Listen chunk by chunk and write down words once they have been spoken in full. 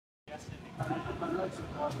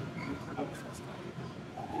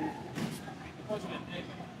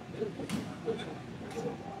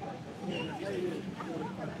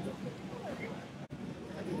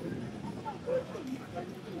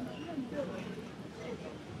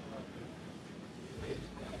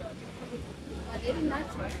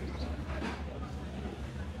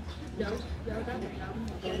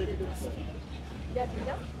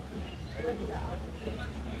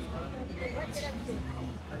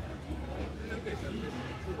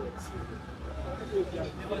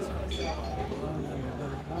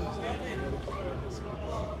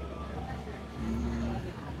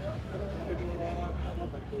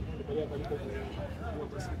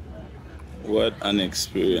What an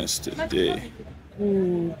experience today.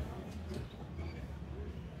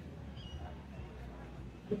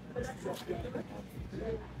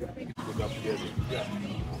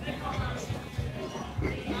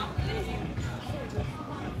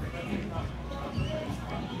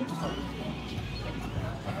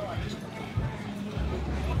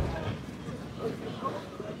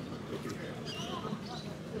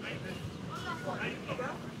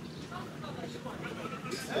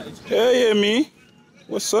 Hey, Amy.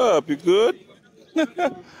 What's up? You good?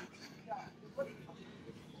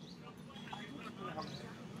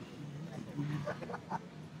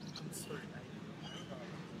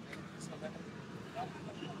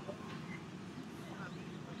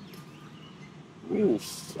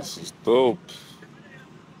 Oof, this is dope.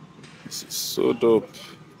 This is so dope.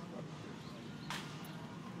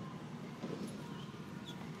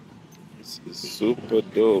 This is super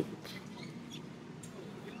dope.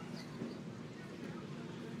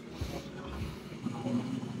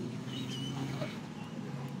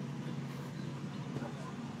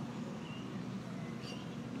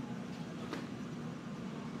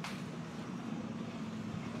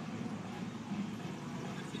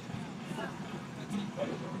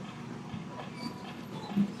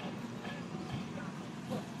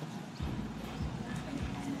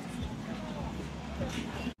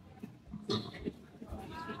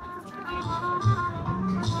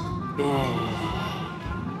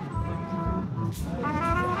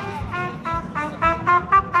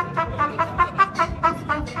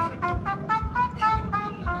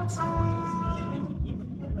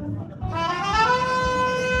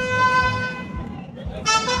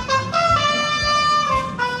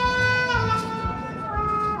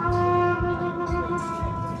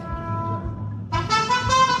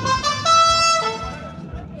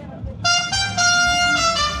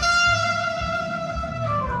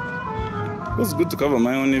 It was good to cover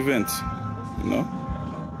my own event, you know.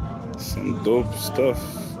 Some dope stuff.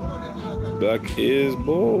 Black is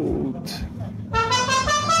bold.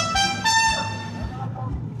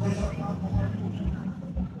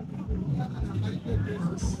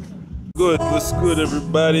 Good, what's good,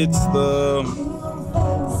 everybody? It's the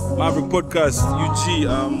Maverick Podcast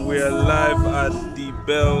UG. We are live at the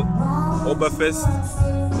Bell Oberfest,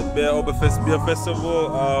 the Bell Oberfest Beer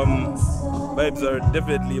Festival. Vibes are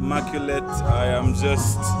definitely immaculate. I am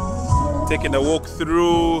just taking a walk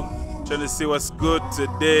through, trying to see what's good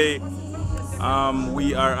today.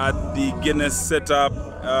 We are at the Guinness setup.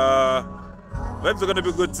 Vibes are gonna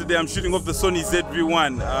be good today. I'm shooting off the Sony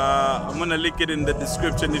ZV-1. I'm gonna link it in the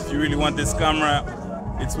description if you really want this camera.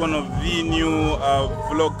 It's one of the new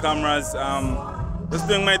vlog cameras. Just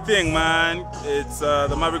doing my thing, man. It's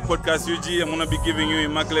the Maverick Podcast UG. I'm gonna be giving you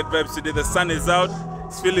immaculate vibes today. The sun is out.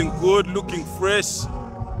 It's feeling good, looking fresh.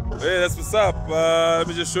 Hey, that's what's up. Let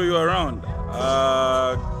me just show you around.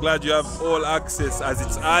 Glad you have all access as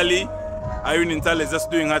it's early. Irene Intal is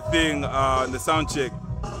just doing her thing on the sound check.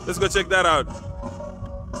 Let's go check that out.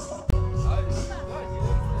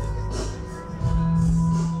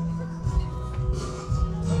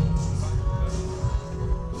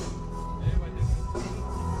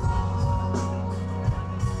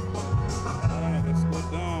 Let's go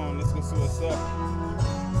down. Let's go see what's up.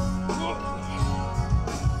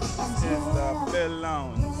 This is the Bell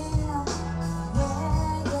Lounge.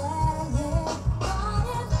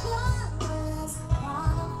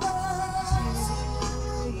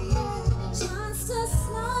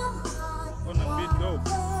 Gonna be dope.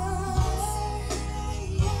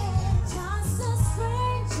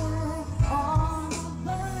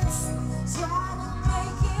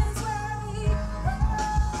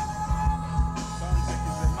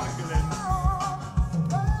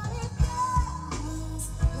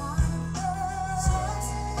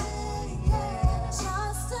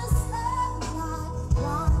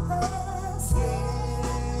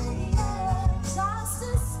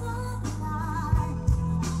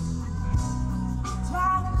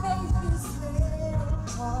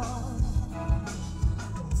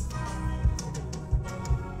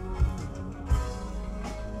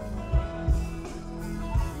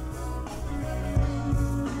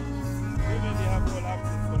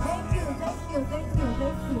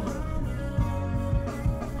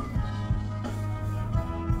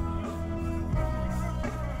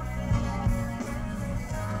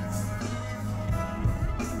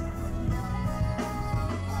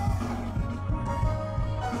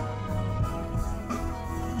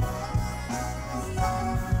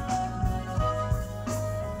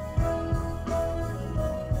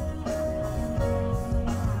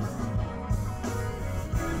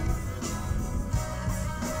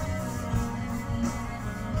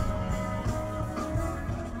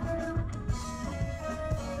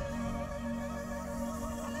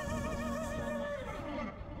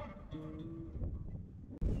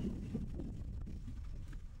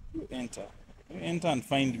 enter. You enter and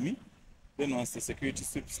find me. Then once the security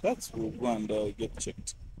sweep starts, we'll go and get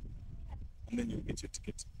checked. And then you'll get your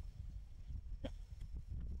ticket.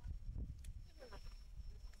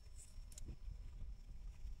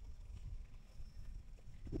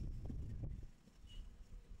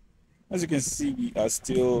 As you can see, we are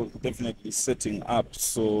still definitely setting up.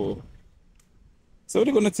 So it's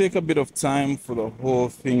going to take a bit of time for the whole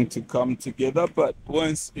thing to come together. But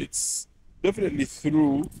once it's definitely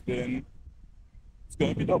through, then it's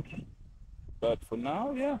going to be dope. But for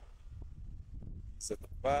now, yeah. These are the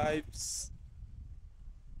vibes.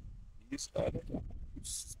 These are the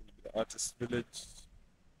vibes. The artist village.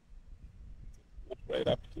 Right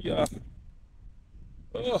up here.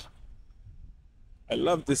 Oh, I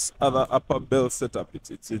love this other upper bell setup.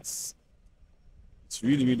 It's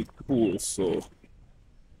really cool. So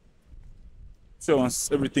once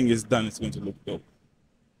everything is done, it's going to look dope.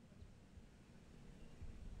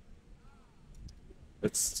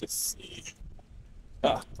 Let's just see.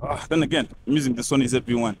 Then again, I'm using the Sony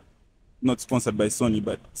ZV-1. Not sponsored by Sony,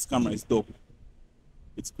 but this camera is dope.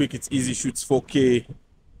 It's quick, it's easy, shoots 4K,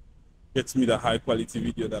 gets me the high quality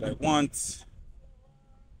video that I want.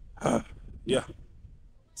 Yeah.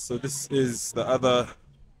 So this is the other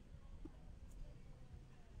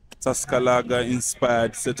Tuscaloosa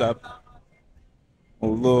inspired setup.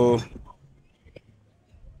 Although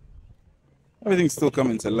everything's still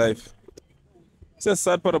coming to life. It's the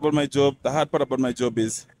sad part about my job. The hard part about my job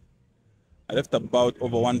is I left about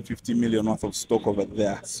over 150 million worth of stock over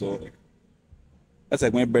there. So that's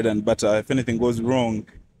like my bread and butter. If anything goes wrong,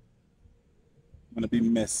 I'm gonna be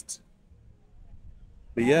messed.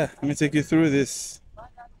 But yeah, let me take you through this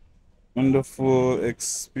wonderful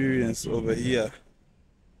experience over here.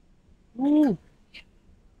 Woo.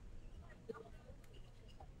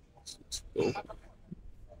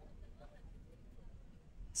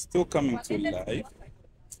 Still coming to life.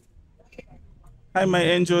 Hi, my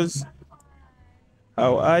angels.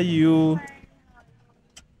 How are you?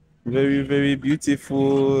 Very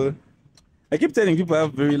beautiful. I keep telling people I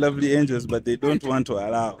have very lovely angels, but they don't want to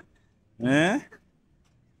allow. Eh?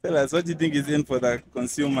 Tell us, what do you think is in for the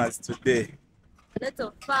consumers today? A lot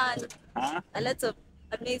of fun, a lot of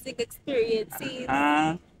amazing experiences.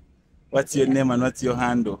 What's your name and what's your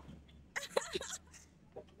handle?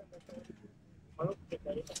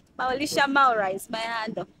 Maulisha Maura is my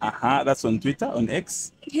handle. That's on Twitter, on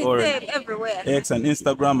X? Or everywhere. X and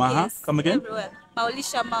Instagram, Yes, come again? Everywhere.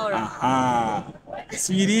 Maulisha Maura.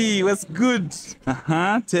 Sweetie, what's good?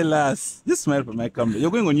 Tell us. Just smile for my camera.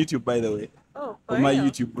 You're going on YouTube, by the way. Oh, for my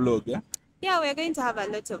YouTube blog, yeah? Yeah, we're going to have a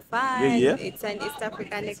lot of fun. Yeah. It's an East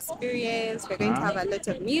African experience. We're going to have a lot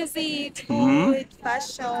of music, food,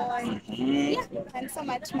 fashion, yeah, and so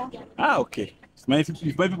much more. Okay. If my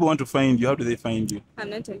people want to find you, how do they find you? I'm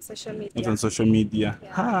not on social media. Not on social media.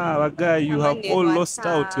 Yeah. Guy, you have all lost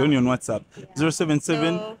out. You're only on WhatsApp. Yeah.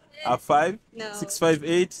 077 no. 5 no.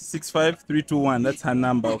 658 65321. That's her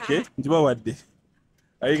number, okay? You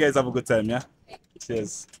guys have a good time, yeah?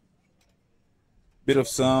 Cheers. Bit of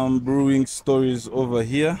some brewing stories over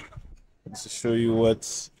here. Just to show you what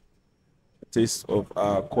the taste of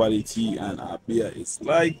our quality and our beer is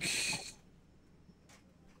like.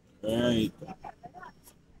 Right.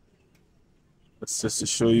 That's just to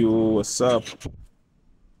show you what's up.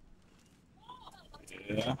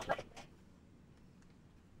 Yeah.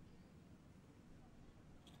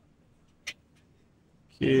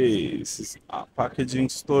 Okay, this is our packaging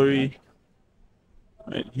story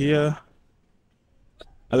right here.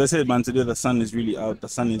 As I said, man, today the sun is really out. The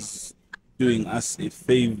sun is doing us a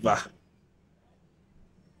favor.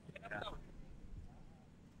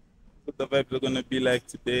 What the vibes are gonna be like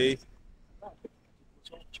today.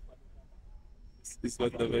 This is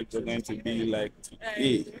what the vibes are going to be like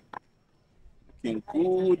today. Looking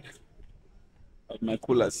good. Have my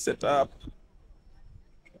cooler set up.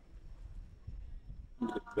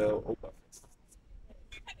 The bell open.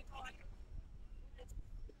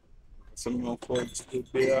 Some more coins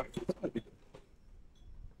there.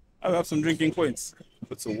 I have some drinking points.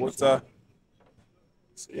 Put some water.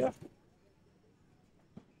 So yeah.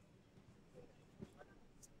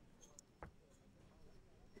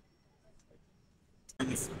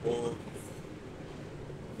 Of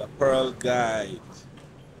the Pearl Guide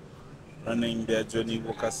running their Johnny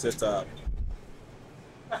Walker setup.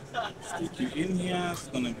 Stick you in here, it's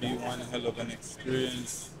gonna be one hell of an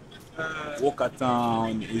experience. Walker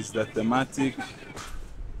Town is the thematic.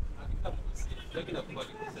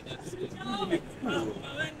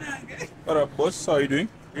 What up, boss? How are you doing?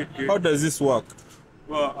 Good. How does this work?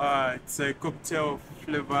 Well, it's a cocktail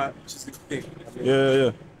flavor cheesecake.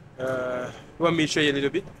 Yeah. want me to show you a little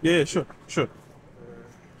bit? Yeah, sure.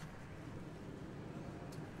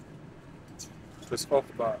 It's off,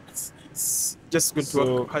 but it's just going to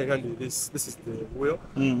work hand in hand with this. This is the wheel.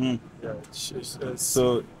 Mm-hmm. Yeah.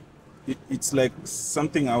 So it's like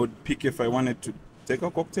something I would pick if I wanted to take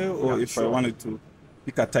a cocktail, or if I wanted to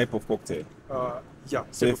pick a type of cocktail. Yeah.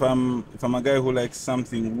 So if I'm a guy who likes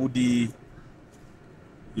something woody,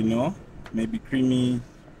 you know, maybe creamy.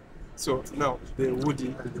 So now the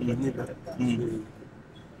woody and the vanilla.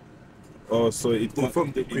 So they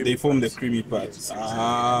form the creamy part. Yes.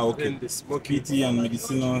 Okay. Then the smoky. Peaty and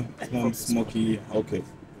medicinal form smoky. Okay.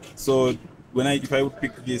 So if I would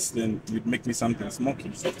pick this, then you'd make me something smoky.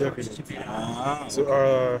 Definitely.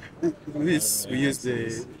 So we use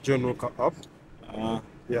the John Walker app.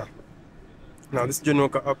 Yeah. Now this John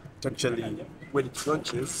Walker app actually, when it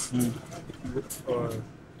launches,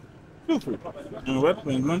 what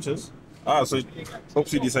when it launches? So it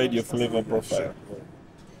helps you decide your flavor profile.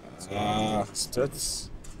 That's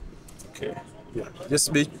okay. Yeah.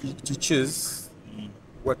 Just make you choose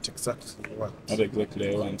what exactly you want. What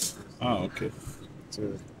exactly I want. Okay.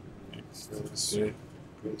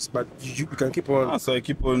 But you can keep on. So I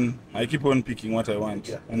keep on picking what I want,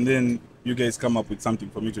 and then you guys come up with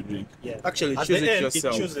something for me to drink. Yeah. Actually, choose it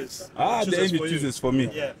yourself. It chooses. At the end, it chooses for me.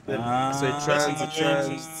 Yeah. So it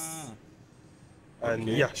trans. And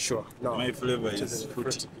okay. Yeah, sure. Now my flavor is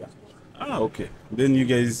fruity. Yeah. Okay. Then you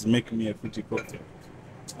guys make me a fruity cocktail.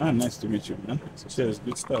 Nice to meet you, man. So cheers,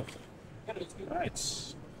 good stuff.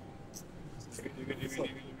 Right.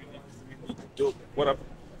 What up?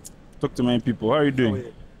 Talk to my people. How are you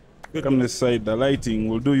doing? Come this side. The lighting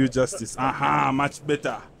will do you justice. Much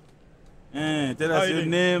better. Tell us your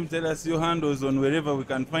name. Tell us your handles on wherever we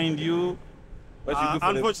can find you. What you do for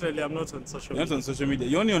unfortunately, I'm not on social media. Not on social media.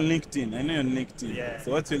 You're only on LinkedIn. I know you're on LinkedIn. Yeah.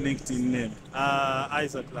 So what's your LinkedIn name?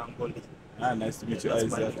 Isaac Langoli. Nice to meet you,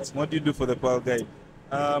 That's Isaac. What do you do for the Pearl Guide?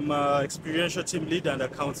 I'm experiential team lead and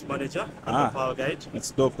accounts manager at the Pearl Guide. That's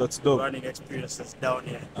dope. Running experiences down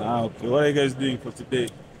here. Okay. What are you guys doing for today?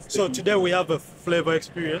 So today we have a flavor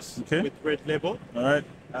experience with Red Label. All right.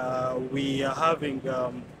 We are having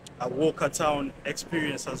a Walker Town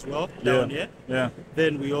experience as well down here. Yeah.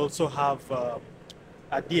 Then we also have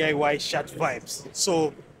a DIY shirt vibes.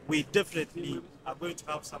 So we definitely are going to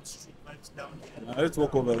have some street vibes down here. Let's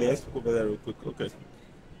walk over there. Real quick. Okay.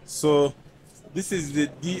 So this is the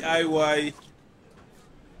DIY.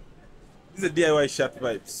 This is a DIY shirt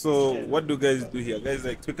vibe. So what do guys do here? Guys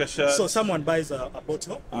like pick a shirt. So someone buys a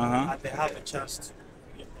bottle Uh-huh. and they have a chance to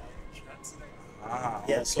create their own shirts.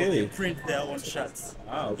 Okay. So they print their own shirts.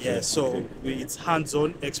 Okay. Yeah, so it's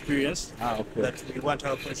hands-on experience okay. that we want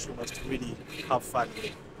our consumers to really have fun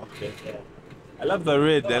with. Okay. Yeah. I love the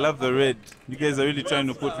red. You guys are really trying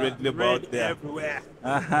to put Red Label out there. Everywhere.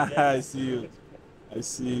 I see you.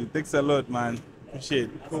 Thanks a lot, man. Appreciate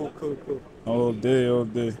it. Cool. All day.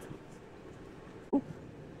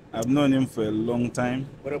 I've known him for a long time.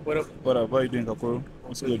 What up? What up? How are you doing, Kakoro?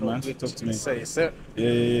 What's good, man? Talk to me. Say, sir.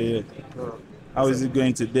 Yeah. How is it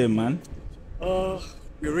going today, man? We're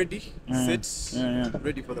ready, set,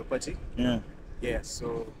 ready for the party. Yeah.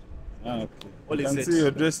 So Okay. All You is can set. see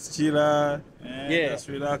you're dressed chiller, just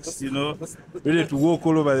relaxed, ready to walk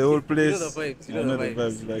all over the whole place. You know the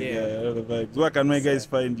vibes. I know the vibes. Where can my guys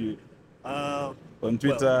find you? On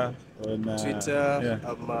Twitter, on Twitter,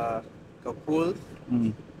 I'm Kapul,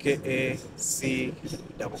 KACOOL,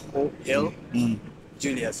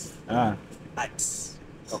 Julius. At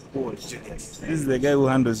Kapul Julius. This is the guy who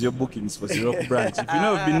handles your bookings for Syrup branch. If you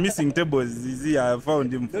know you've been missing tables, it's easy. I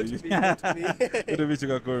found him for you. Good to meet you,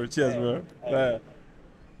 Kakoro. Cheers, bro. Bye.